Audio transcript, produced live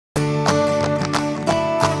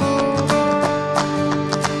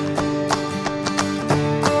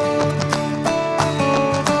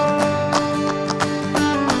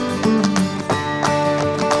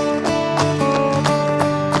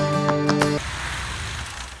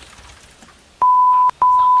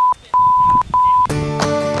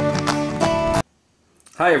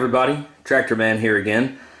Hi everybody, Tractor Man here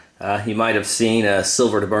again. You might have seen a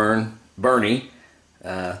Silver to Burn Burnie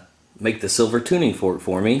make the silver tuning fork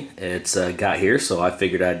for me. It's got here, so I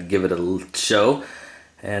figured I'd give it a little show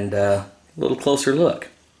and a little closer look.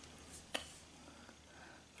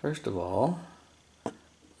 First of all,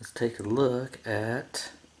 let's take a look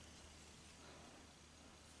at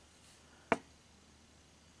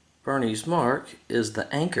Burnie's mark is the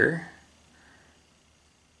anchor.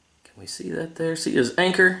 Can we see that there? See his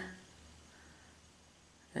anchor?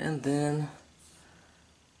 And then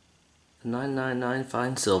the 999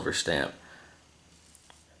 fine silver stamp.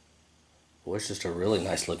 Boy, it's just a really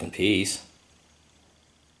nice looking piece.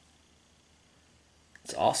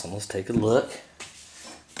 It's awesome. Let's take a look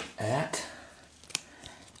at.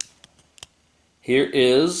 Here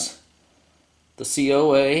is the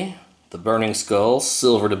COA, the Burning Skull,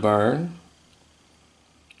 Silver to Burn.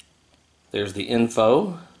 There's the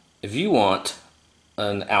info. If you want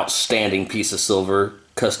an outstanding piece of silver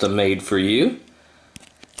custom made for you.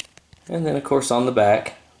 And then of course on the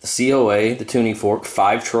back, the COA, the tuning fork,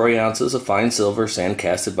 5 troy ounces of fine silver sand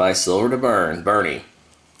casted by Silver to Burn, Burnie.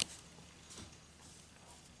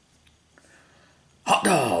 Hot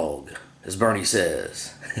dog, as Burnie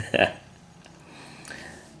says.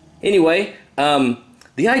 Anyway,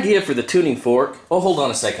 the idea for the tuning fork, oh hold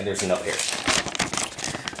on a second, there's a note here.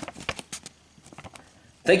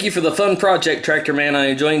 Thank you for the fun project, Tractor Man. I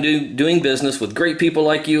enjoy doing business with great people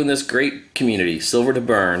like you in this great community. Silver to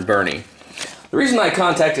Burn, Burnie. The reason I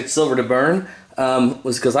contacted Silver to Burn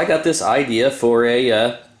was because I got this idea for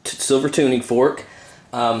a silver tuning fork.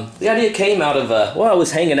 The idea came out of, well, I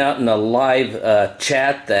was hanging out in a live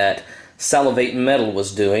chat that Salivate Metal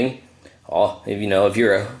was doing. Oh, if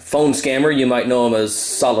you're a phone scammer, you might know him as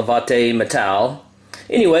Salivate Metal.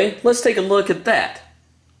 Anyway, let's take a look at that.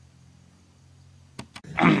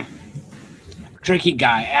 Tricky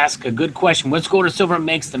guy asked a good question. What gold or silver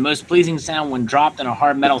makes the most pleasing sound when dropped on a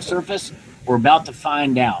hard metal surface? We're about to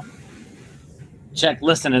find out. Check,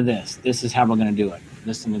 listen to this. This is how we're going to do it.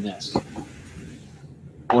 Listen to this.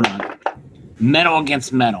 Hold on. Metal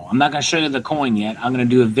against metal. I'm not going to show you the coin yet. I'm going to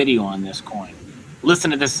do a video on this coin. Listen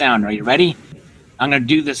to this sound. Are you ready? I'm going to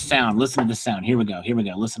do this sound. Listen to this sound. Here we go. Here we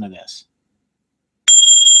go. Listen to this.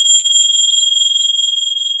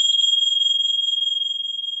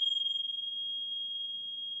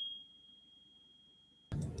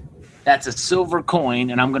 That's a silver coin,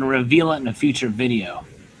 and I'm going to reveal it in a future video.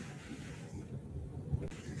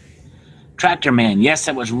 Tractor Man, yes,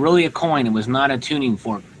 that was really a coin. It was not a tuning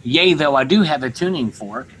fork. Yay, though, I do have a tuning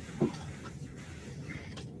fork.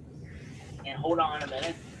 And hold on a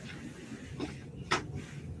minute.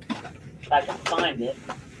 If I can find it.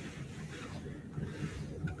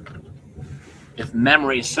 If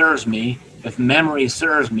memory serves me,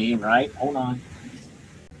 right? Hold on.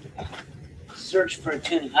 Search for a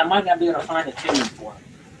tuning. I might not be able to find a tuning fork.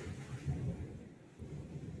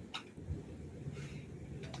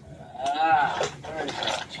 Where is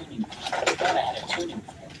that tuning fork? I thought I had a tuning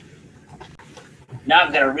fork. Now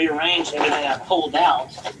I've got to rearrange everything I pulled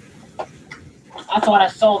out. I thought I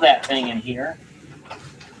saw that thing in here.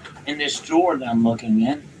 In this drawer that I'm looking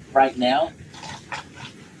in right now.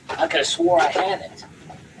 I could have swore I had it.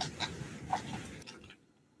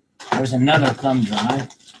 There's another thumb drive.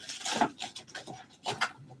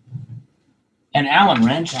 An Allen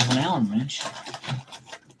wrench. I have an Allen wrench.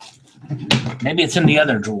 Maybe it's in the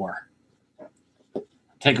other drawer.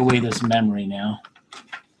 Take away this memory now.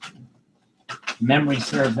 Memory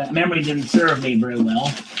didn't serve me very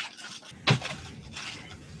well.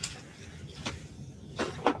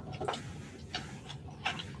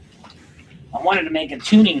 I wanted to make a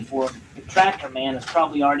tuning fork. The Tractor Man is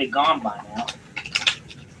probably already gone by now.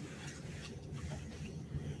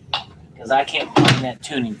 Because I can't find that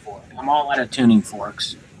tuning fork. I'm all out of tuning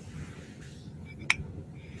forks.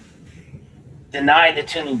 Deny the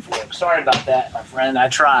tuning fork. Sorry about that, my friend. I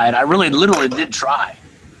tried. I really literally did try.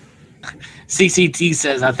 CCT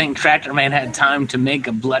says, I think Tractor Man had time to make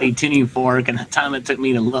a bloody tuning fork and the time it took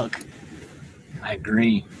me to look. I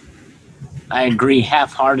agree. I agree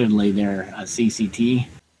half-heartedly there, CCT.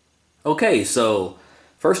 Okay, so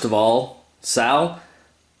first of all, Sal,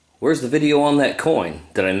 where's the video on that coin?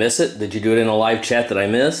 Did I miss it? Did you do it in a live chat that I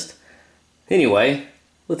missed? Anyway,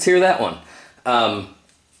 let's hear that one.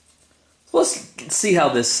 Let's see how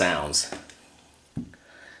this sounds.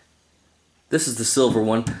 This is the silver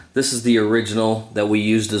one. This is the original that we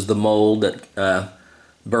used as the mold, that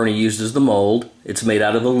Burnie used as the mold. It's made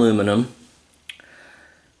out of aluminum.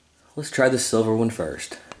 Let's try the silver one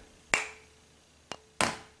first.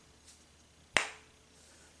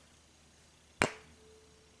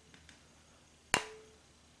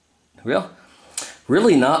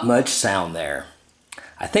 Really not much sound there.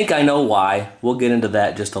 I think I know why. We'll get into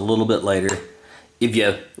that just a little bit later. If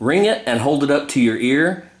you ring it and hold it up to your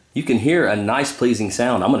ear, you can hear a nice pleasing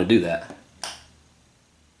sound. I'm going to do that.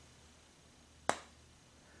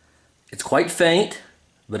 It's quite faint,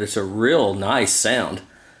 but it's a real nice sound.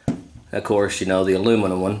 Of course, you know, the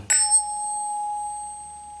aluminum one.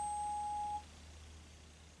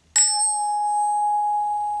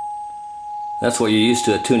 That's what you're used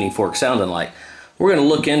to a tuning fork sounding like. We're going to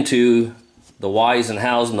look into the whys and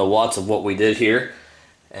hows and the whats of what we did here,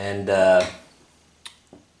 and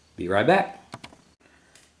be right back.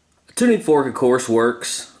 A tuning fork, of course,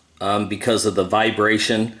 works because of the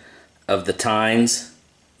vibration of the tines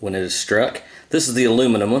when it is struck. This is the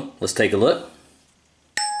aluminum one. Let's take a look.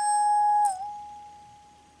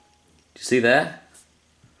 Do you see that?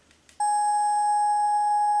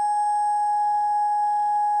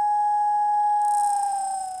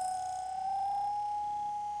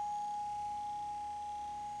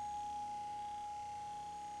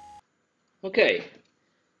 Okay,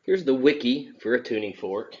 here's the wiki for a tuning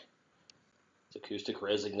fork. It's acoustic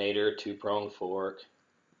resonator, two-pronged fork,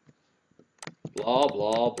 blah,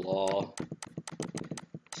 blah, blah.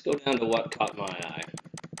 Let's go down to what caught my eye.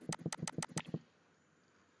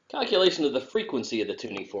 Calculation of the frequency of the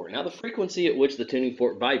tuning fork. Now, the frequency at which the tuning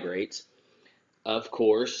fork vibrates, of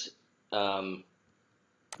course, let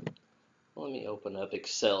me open up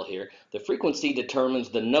Excel here. The frequency determines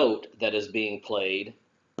the note that is being played,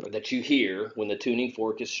 or that you hear when the tuning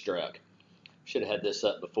fork is struck. Should have had this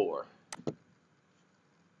up before.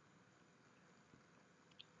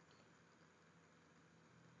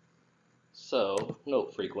 So,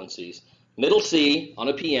 note frequencies. Middle C on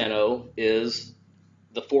a piano is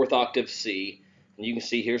the 4th octave C, and you can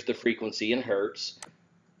see here's the frequency in hertz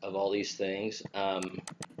of all these things. We'll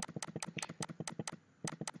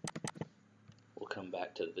come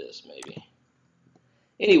back to this maybe.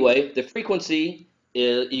 Anyway, the frequency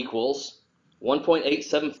equals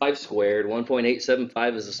 1.875 squared.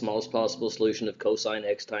 1.875 is the smallest possible solution of cosine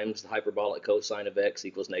x times the hyperbolic cosine of x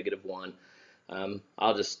equals -1.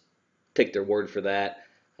 I'll just take their word for that.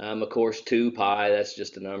 Of course, 2 pi, that's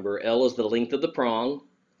just a number. L is the length of the prong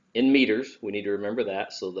in meters. We need to remember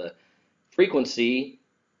that. So the frequency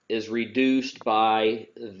is reduced by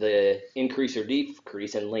the increase or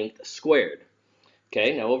decrease in length squared.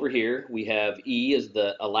 Okay, now over here we have E is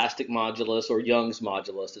the elastic modulus, or Young's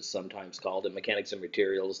modulus it's sometimes called. In mechanics and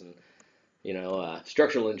materials and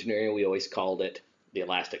structural engineering, we always called it the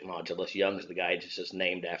elastic modulus. Young's the guy it's just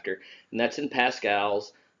named after, and that's in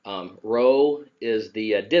pascals. Rho is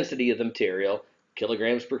the density of the material,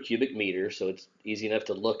 kilograms per cubic meter, so it's easy enough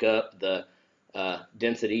to look up the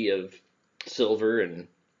density of silver and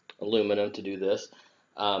aluminum to do this.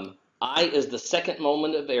 I is the second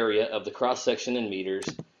moment of area of the cross-section in meters.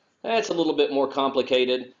 That's a little bit more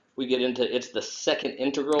complicated. We get into, it's the second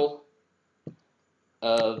integral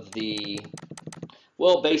of the,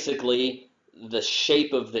 well, basically the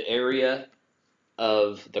shape of the area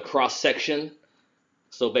of the cross-section.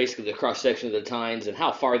 So basically the cross-section of the tines and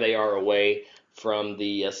how far they are away from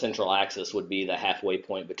the central axis would be the halfway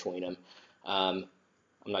point between them. I'm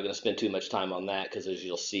not going to spend too much time on that because, as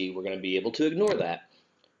you'll see, we're going to be able to ignore that.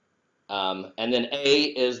 And then A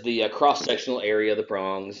is the cross-sectional area of the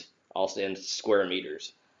prongs, also in square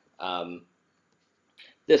meters.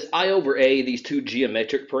 This I over A, these two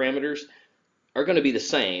geometric parameters, are going to be the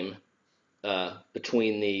same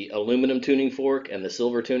between the aluminum tuning fork and the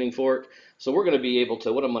silver tuning fork. So we're going to be able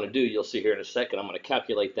to, what I'm going to do, you'll see here in a second, I'm going to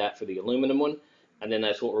calculate that for the aluminum one, and then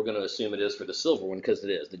that's what we're going to assume it is for the silver one, because it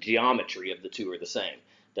is. The geometry of the two are the same.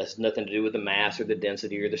 That's nothing to do with the mass or the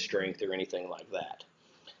density or the strength or anything like that.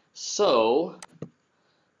 So,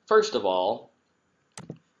 first of all,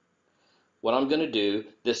 what I'm going to do,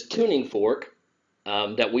 this tuning fork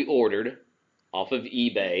that we ordered off of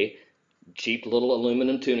eBay, cheap little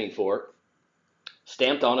aluminum tuning fork,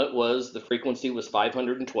 stamped on it was, the frequency was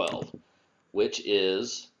 512, which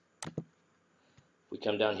is, if we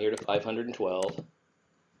come down here to 512,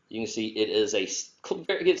 you can see it is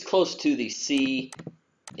it gets close to the C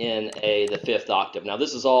in the 5th octave. Now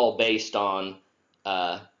this is all based on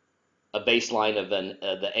a baseline of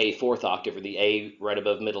the A 4th octave, or the A right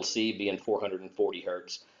above middle C being 440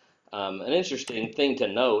 hertz. An interesting thing to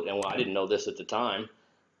note, and I didn't know this at the time,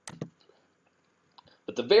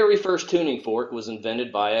 but the very first tuning fork was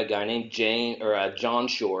invented by a guy named John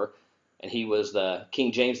Shore, and he was the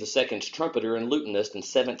King James II's trumpeter and lutenist in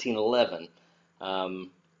 1711.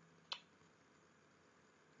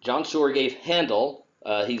 John Shore gave Handel,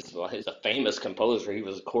 he's a famous composer. He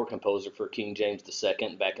was a court composer for King James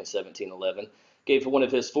II back in 1711. gave one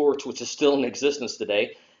of his forks, which is still in existence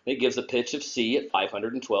today. And it gives a pitch of C at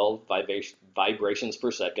 512 vibrations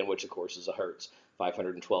per second, which of course is a hertz,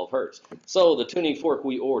 512 hertz. So the tuning fork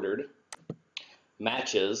we ordered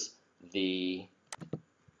matches the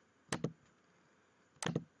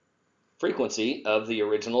frequency of the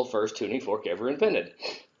original first tuning fork ever invented.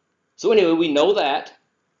 So anyway, we know that.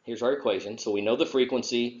 Here's our equation. So we know the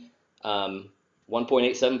frequency,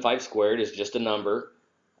 1.875 squared is just a number.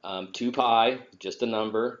 2 pi, just a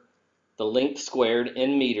number. The length squared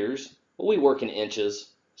in meters. Well, we work in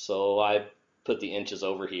inches, so I put the inches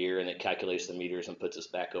over here, and it calculates the meters and puts us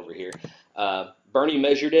back over here. Burnie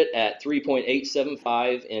measured it at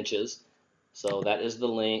 3.875 inches, so that is the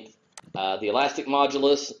length. The elastic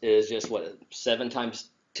modulus is just, what, 7 times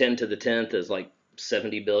 10 to the 10th is like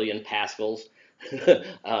 70 billion pascals.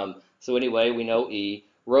 So anyway, we know E.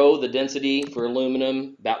 Rho, the density for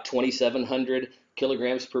aluminum, about 2,700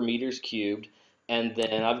 kilograms per meters cubed. And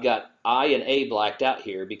then I've got I and A blacked out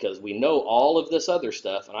here because we know all of this other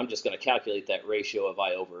stuff, and I'm just going to calculate that ratio of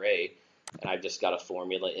I over A. And I've just got a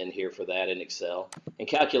formula in here for that in Excel. And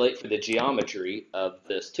calculate for the geometry of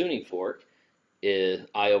this tuning fork.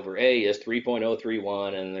 I over A is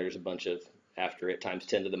 3.031, and there's a bunch of after it times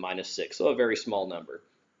 10 to the minus 6, so a very small number.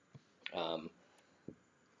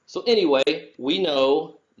 So anyway, we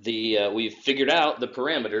know we've figured out the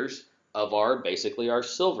parameters of basically our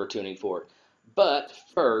silver tuning fork. But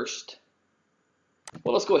first,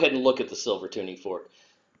 well, let's go ahead and look at the silver tuning fork.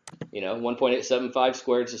 1.875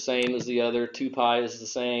 squared is the same as the other. 2 pi is the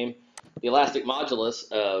same. The elastic modulus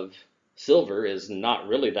of silver is not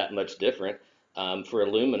really that much different. For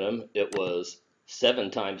aluminum, it was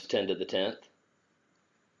 7 times 10 to the 10th.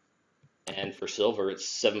 And for silver, it's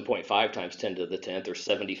 7.5 times 10 to the 10th, or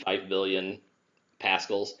 75 billion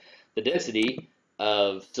pascals. The density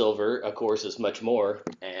of silver, of course, is much more,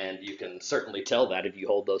 and you can certainly tell that if you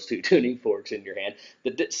hold those two tuning forks in your hand.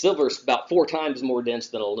 The silver is about 4 times more dense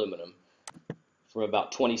than aluminum, from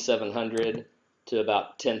about 2,700 to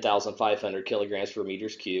about 10,500 kilograms per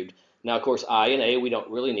meters cubed. Now, of course, I and A we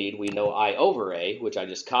don't really need. We know I over A, which I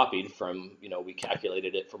just copied from, we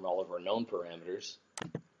calculated it from all of our known parameters.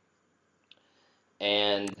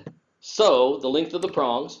 And so the length of the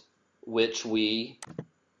prongs, which we,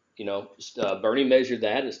 Burnie measured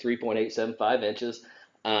that as 3.875 inches.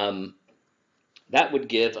 That would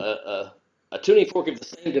give a tuning fork of the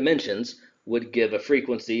same dimensions would give a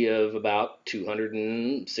frequency of about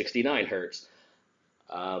 269 hertz.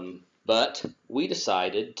 But we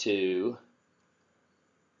decided to,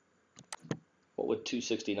 what would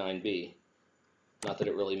 269 be? Not that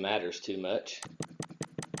it really matters too much.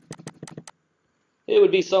 It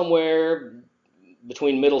would be somewhere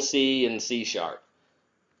between middle C and C sharp.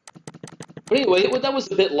 But anyway, that was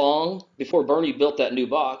a bit long before Burnie built that new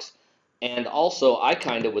box. And also, I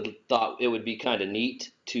kind of thought it would be kind of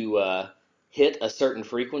neat to hit a certain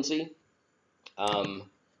frequency.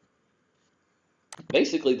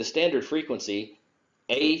 Basically, the standard frequency,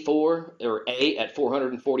 A at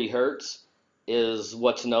 440 hertz, is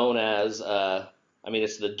what's known as,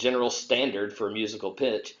 it's the general standard for musical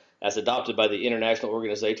pitch, as adopted by the International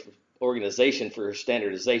Organization for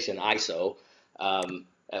Standardization, ISO,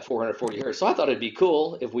 at 440 hertz. So I thought it'd be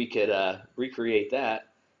cool if we could recreate that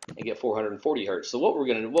and get 440 hertz. So what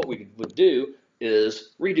we would do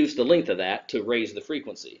is reduce the length of that to raise the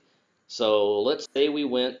frequency. So let's say we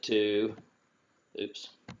went to,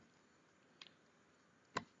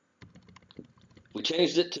 we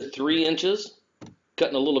changed it to 3 inches,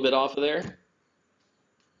 cutting a little bit off of there.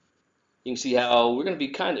 You can see how we're going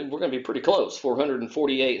to be pretty close,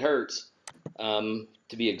 448 hertz. To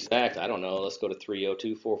be exact, I don't know, let's go to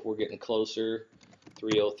 3024 if we're getting closer.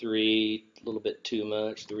 303, a little bit too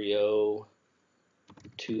much,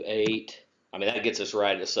 3028. That gets us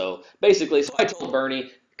right. So basically, I told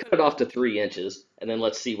Burnie, cut it off to 3 inches, and then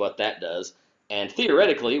let's see what that does. And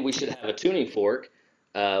theoretically, we should have a tuning fork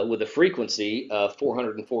with a frequency of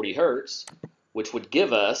 440 hertz, which would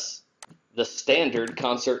give us the standard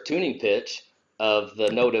concert tuning pitch of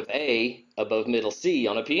the note of A above middle C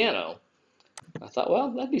on a piano. I thought, well,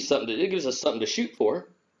 that'd be something. It gives us something to shoot for.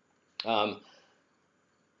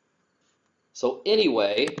 So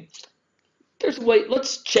anyway,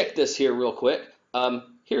 let's check this here real quick.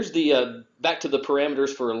 Here's the back to the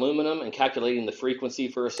parameters for aluminum and calculating the frequency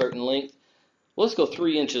for a certain length. Well, let's go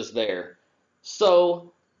 3 inches there.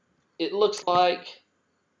 So it looks like,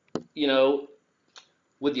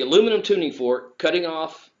 with the aluminum tuning fork, cutting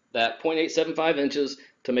off that 0.875 inches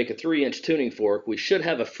to make a 3-inch tuning fork, we should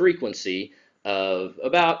have a frequency of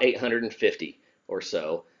about 850 or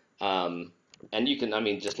so. And you can,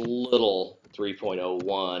 just little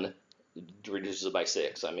 3.01 reduces it by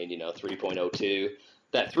 6. I mean, 3.02.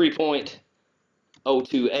 That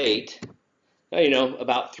 3.028,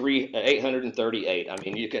 about 838. I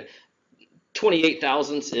mean, you can 28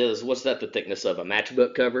 thousandths is, what's that, the thickness of a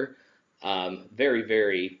matchbook cover? Very,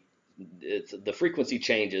 very, the frequency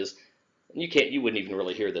changes. You wouldn't even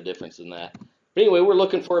really hear the difference in that. But anyway, we're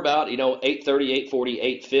looking for about, 830, 840,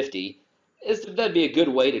 850. That'd be a good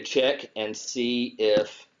way to check and see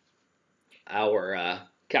if our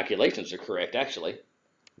calculations are correct, actually.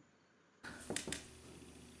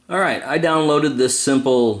 All right, I downloaded this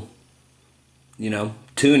simple,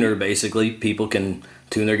 tuner, basically. People can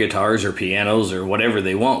tune their guitars or pianos or whatever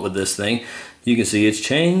they want with this thing. You can see it's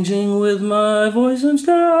changing with my voice and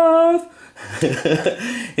stuff.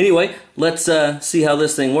 Anyway, let's see how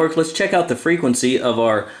this thing works. Let's check out the frequency of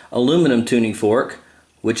our aluminum tuning fork,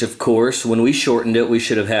 which of course, when we shortened it, we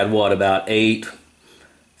should have had, what, about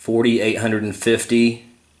 840, 850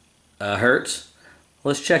 hertz.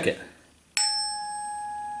 Let's check it.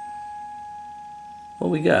 What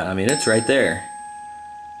we got? I mean, it's right there.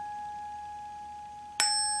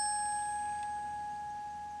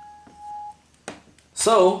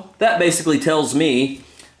 So that basically tells me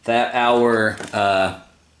that our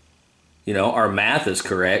our math is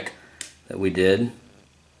correct that we did.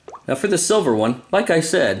 Now for the silver one, like I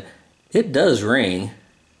said, it does ring.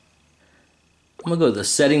 I'm gonna go to the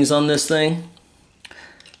settings on this thing,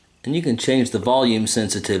 and you can change the volume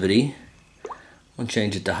sensitivity. I'm gonna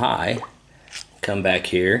change it to high. Come back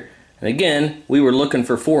here, and again, we were looking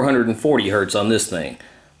for 440 hertz on this thing.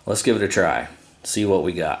 Let's give it a try. See what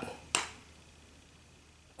we got.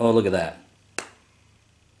 Oh, look at that.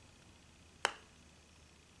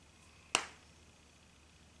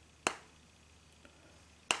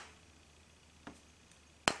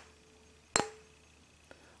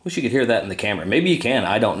 Wish you could hear that in the camera. Maybe you can,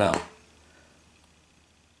 I don't know.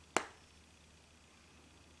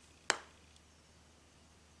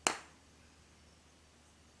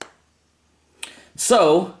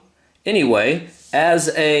 So, anyway, as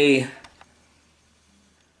a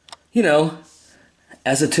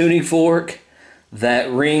tuning fork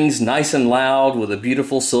that rings nice and loud with a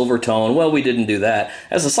beautiful silver tone, well, we didn't do that.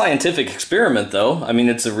 As a scientific experiment, though, I mean,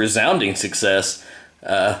 it's a resounding success.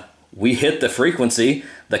 We hit the frequency,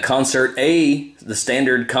 the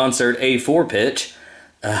standard concert A4 pitch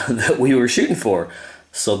that we were shooting for.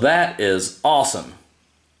 So that is awesome.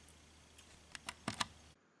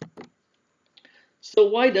 So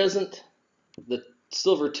why doesn't the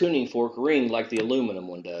silver tuning fork ring like the aluminum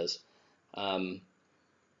one does?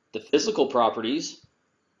 The physical properties,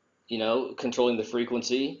 controlling the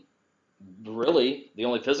frequency, really the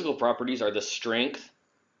only physical properties are the strength.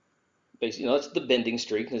 Basically, that's the bending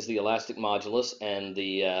strength, is the elastic modulus, and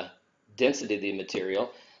the density of the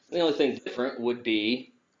material. The only thing different would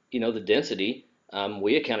be, the density.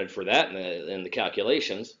 We accounted for that in the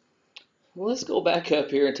calculations. Well, let's go back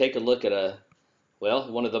up here and take a look at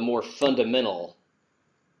one of the more fundamental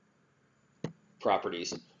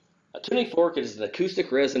properties. A tuning fork is an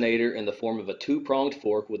acoustic resonator in the form of a two-pronged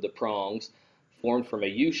fork with the prongs formed from a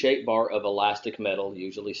U-shaped bar of elastic metal,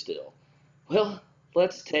 usually steel. Well,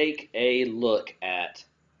 let's take a look at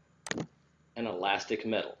an elastic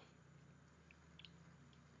metal,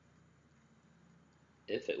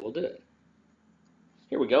 if it will do it.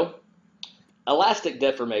 Here we go. Elastic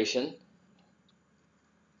deformation.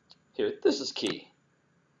 Here, this is key.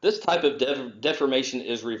 This type of deformation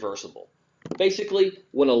is reversible. Basically,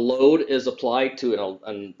 when a load is applied to a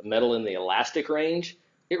metal in the elastic range,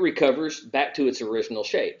 it recovers back to its original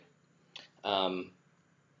shape.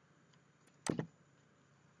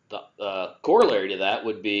 The corollary to that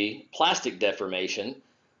would be plastic deformation,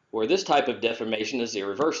 where this type of deformation is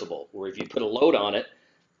irreversible, where if you put a load on it,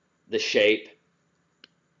 the shape,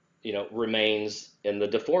 remains in the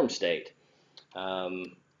deformed state.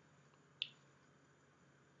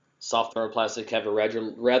 Soft thermoplastic have a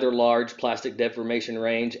rather large plastic deformation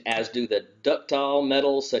range, as do the ductile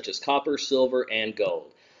metals such as copper, silver, and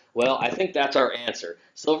gold. Well, I think that's our answer.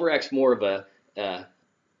 Silver acts more of a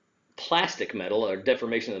plastic metal, or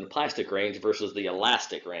deformation in the plastic range, versus the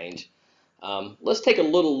elastic range. Let's take a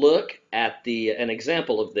little look at an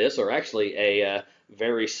example of this, or actually a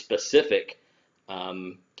very specific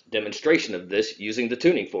demonstration of this using the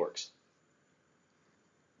tuning forks.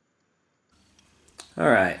 All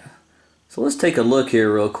right, so let's take a look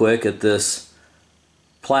here real quick at this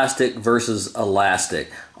plastic versus elastic.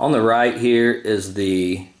 On the right here is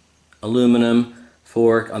the aluminum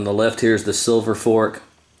fork. On the left here is the silver fork.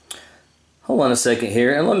 Hold on a second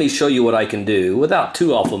here, and let me show you what I can do without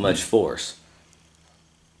too awful much force.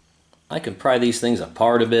 I can pry these things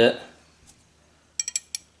apart a bit.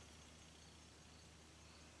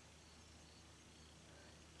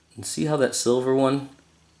 And see how that silver one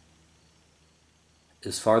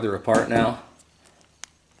is farther apart now?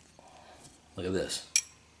 Look at this.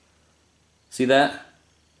 See that?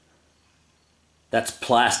 That's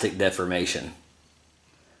plastic deformation.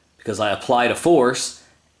 Because I applied a force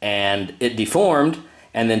and it deformed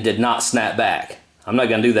and then did not snap back. I'm not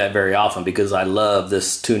going to do that very often because I love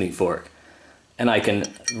this tuning fork. And I can,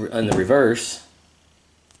 in the reverse,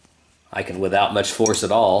 I can, without much force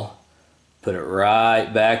at all, put it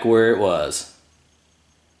right back where it was.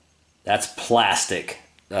 That's plastic.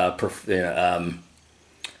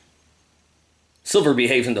 Silver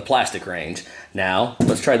behaves in the plastic range. Now,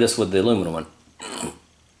 let's try this with the aluminum one.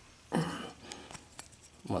 I'm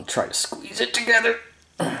going to try to squeeze it together.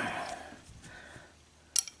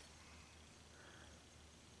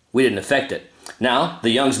 We didn't affect it. Now, the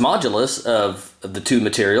Young's modulus of the two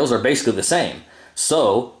materials are basically the same.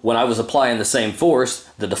 So, when I was applying the same force,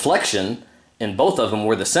 the deflection in both of them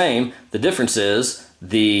were the same. The difference is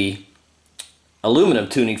the aluminum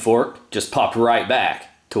tuning fork just popped right back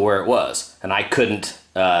to where it was. And I couldn't,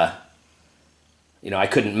 I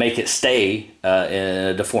couldn't make it stay in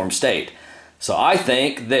a deformed state. So I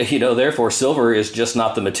think that, therefore silver is just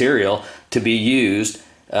not the material to be used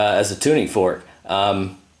as a tuning fork.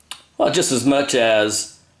 Well, just as much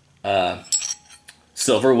as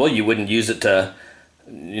silver, well, you wouldn't use it to,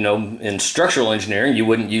 in structural engineering, you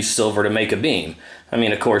wouldn't use silver to make a beam. I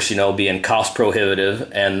mean, of course, being cost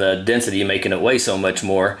prohibitive and the density making it weigh so much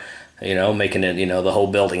more, making it, the whole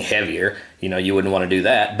building heavier, you wouldn't want to do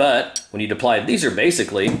that. But when you apply, these are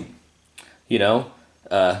basically,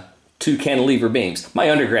 two cantilever beams. My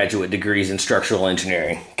undergraduate degree is in structural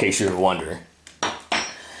engineering, in case you were wondering.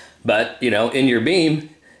 But, in your beam,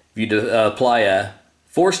 if you apply a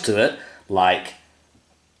force to it, like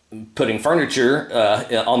putting furniture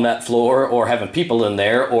on that floor or having people in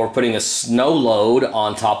there or putting a snow load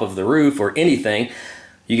on top of the roof or anything,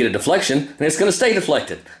 you get a deflection and it's going to stay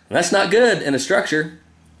deflected. And that's not good in a structure.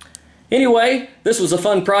 Anyway, this was a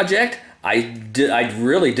fun project. I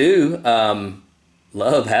really do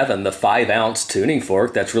love having the 5-ounce tuning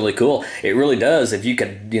fork. That's really cool. It really does. If you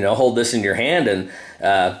could, hold this in your hand and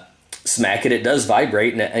smack it, it does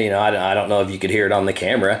vibrate. And I don't know if you could hear it on the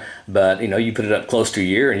camera, but you put it up close to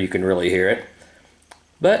your ear and you can really hear it.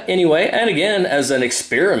 But anyway, and again, as an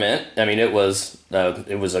experiment, I mean, it was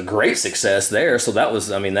a great success there. So that was,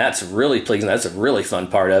 that's really pleasing. That's a really fun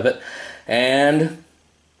part of it. And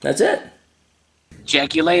that's it.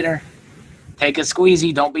 Check you later. Take a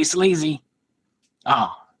squeezy. Don't be sleazy.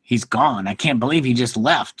 Oh, he's gone. I can't believe he just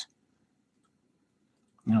left.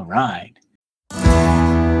 All right.